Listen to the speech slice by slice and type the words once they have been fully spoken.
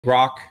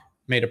Groq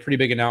made a pretty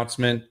big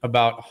announcement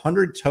about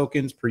 100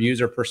 tokens per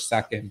user per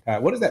second.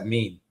 Pat, what does that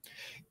mean?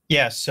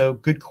 Yeah, so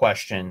good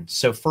question.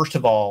 So first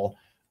of all,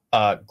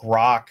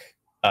 Groq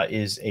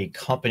is a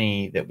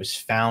company that was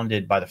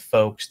founded by the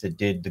folks that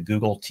did the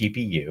Google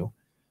TPU,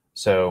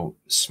 so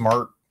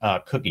smart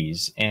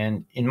cookies.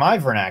 And in my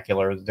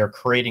vernacular, they're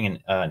creating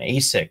an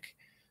ASIC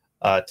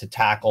to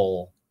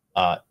tackle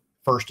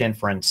first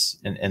inference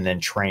and then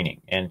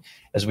training. And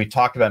as we've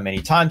talked about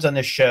many times on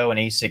this show, an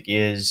ASIC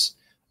is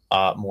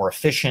more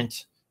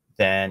efficient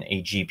than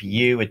a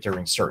GPU at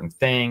doing certain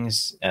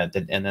things. And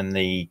then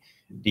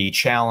the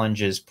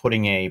challenge is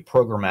putting a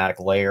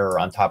programmatic layer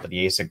on top of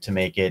the ASIC to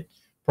make it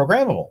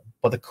programmable.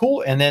 But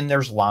and then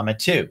there's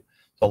LLAMA-2.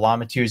 So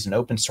LLAMA-2 is an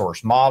open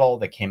source model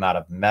that came out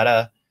of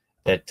Meta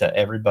that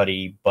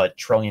everybody but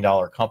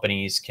trillion-dollar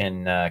companies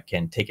can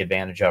take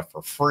advantage of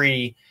for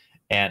free.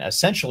 And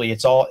essentially,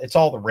 it's all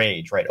the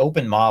rage, right?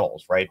 Open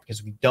models, right?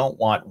 Because we don't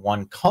want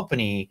one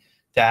company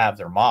to have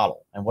their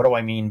model. And what do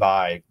I mean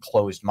by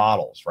closed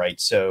models, right?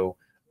 So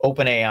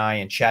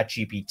OpenAI and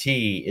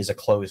ChatGPT is a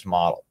closed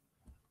model.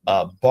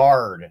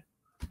 Bard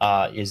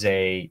is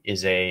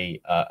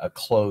a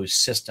closed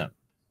system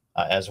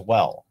as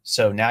well.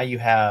 So now you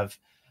have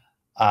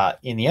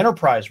in the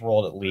enterprise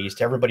world, at least,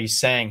 everybody's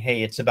saying,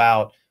 hey, it's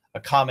about a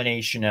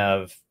combination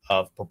of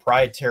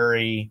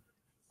proprietary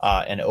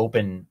and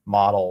open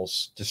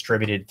models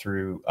distributed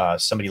through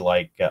somebody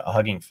like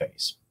Hugging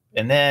Face.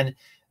 And then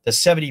the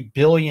 70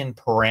 billion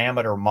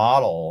parameter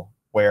model,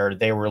 where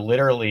they were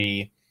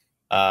literally,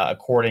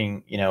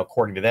 according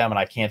to them, and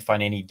I can't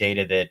find any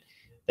data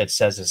that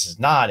says this is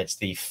not, it's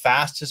the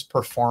fastest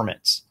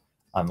performance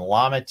on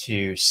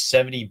LLAMA-2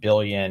 70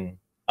 billion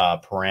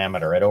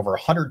parameter at over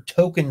 100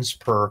 tokens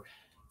per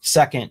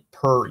second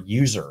per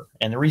user.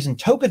 And the reason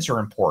tokens are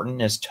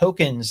important is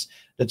tokens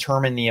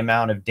determine the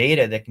amount of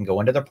data that can go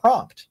into the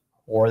prompt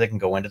or that can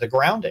go into the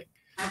grounding.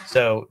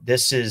 So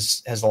this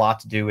has a lot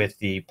to do with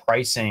the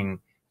pricing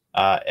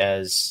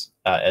as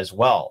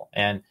well.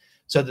 And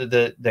so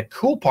the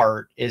cool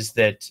part is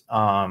that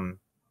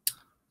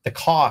the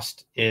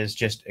cost is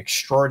just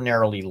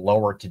extraordinarily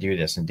lower to do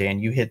this. And Dan,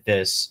 you hit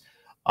this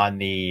on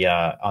the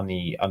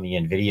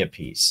NVIDIA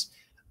piece.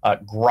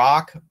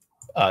 Groq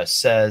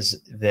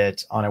says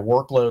that on a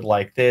workload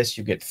like this,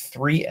 you get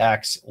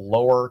 3x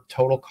lower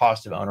total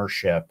cost of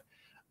ownership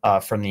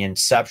from the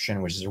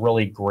inception, which is a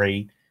really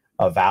great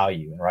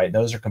value, right?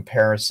 Those are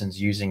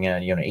comparisons using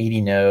an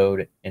 80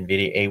 node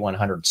NVIDIA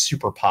A100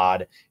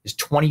 SuperPod is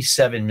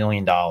 $27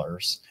 million. An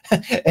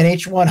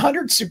H100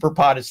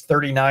 SuperPod is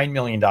 $39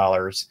 million.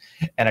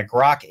 And a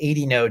Groq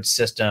 80 node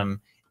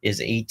system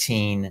is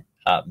 $18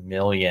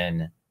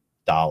 million.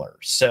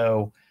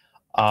 So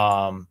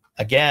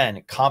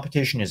again,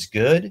 competition is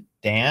good,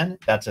 Dan.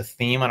 That's a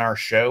theme on our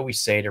show. We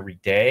say it every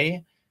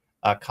day.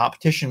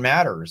 Competition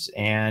matters.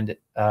 And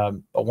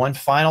but one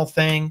final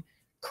thing,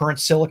 current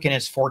silicon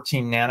is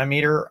 14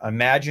 nanometer.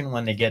 Imagine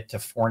when they get to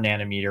 4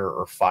 nanometer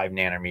or 5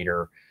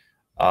 nanometer,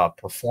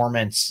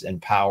 performance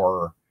and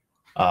power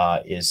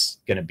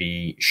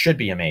should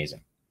be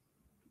amazing.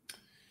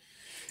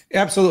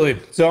 Absolutely.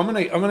 So I'm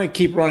gonna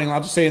keep running.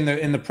 I'll just say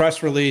in the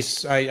press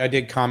release, I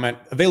did comment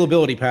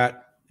availability, Pat.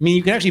 I mean,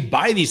 you can actually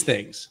buy these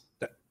things.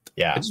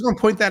 Yeah. I just want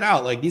to point that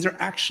out. Like, these are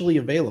actually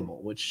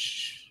available,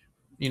 which,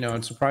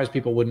 I'm surprised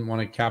people wouldn't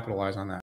want to capitalize on that.